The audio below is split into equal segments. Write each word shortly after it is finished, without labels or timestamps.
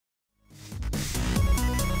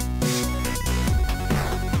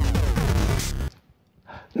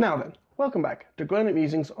Now then, welcome back to Grown Up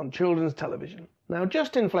Musings on Children's Television. Now,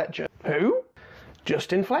 Justin Fletcher. Who?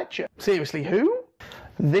 Justin Fletcher. Seriously, who?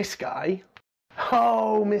 This guy.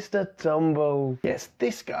 Oh, Mr. Tumble. Yes,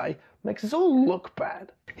 this guy makes us all look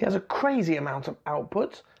bad. He has a crazy amount of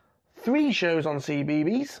output, 3 shows on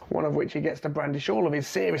CBeebies, one of which he gets to brandish all of his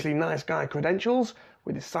seriously nice guy credentials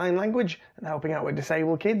with his sign language and helping out with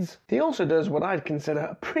disabled kids. He also does what I'd consider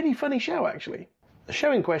a pretty funny show, actually. The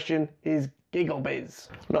show in question is GiggleBiz.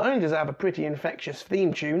 Not only does it have a pretty infectious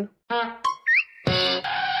theme tune,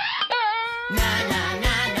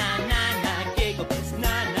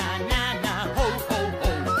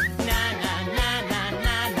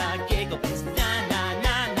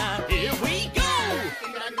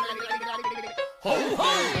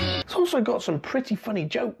 it's also got some pretty funny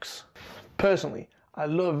jokes. Personally, I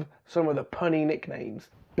love some of the punny nicknames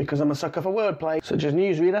because I'm a sucker for wordplay, such as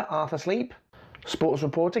newsreader Arthur Sleep, sports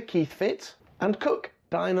reporter Keith Fit, and cook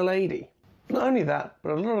Dina Lady. Not only that,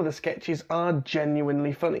 but a lot of the sketches are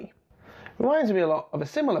genuinely funny. Reminds me a lot of a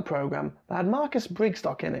similar programme that had Marcus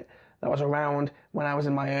Brigstocke in it that was around when I was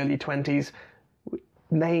in my early 20s.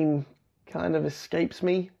 Name kind of escapes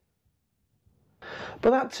me.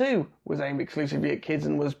 But that too was aimed exclusively at kids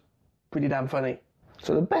and was pretty damn funny.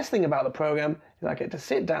 So the best thing about the programme is I get to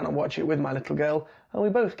sit down and watch it with my little girl and we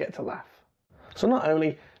both get to laugh. So not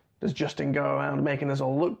only does Justin go around making us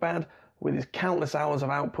all look bad with his countless hours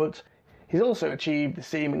of output, he's also achieved the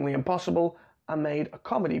seemingly impossible and made a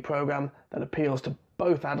comedy programme that appeals to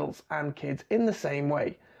both adults and kids in the same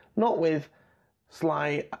way, not with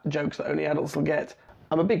sly jokes that only adults will get.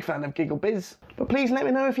 I'm a big fan of GiggleBiz, but please let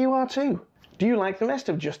me know if you are too. Do you like the rest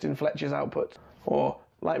of Justin Fletcher's output? Or,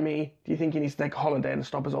 like me, do you think he needs to take a holiday and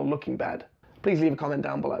stop us all looking bad? Please leave a comment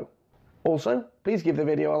down below. Also, please give the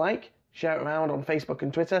video a like, share it around on Facebook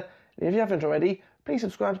and Twitter, and if you haven't already, please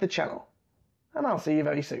subscribe to the channel. And I'll see you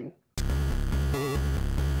very soon.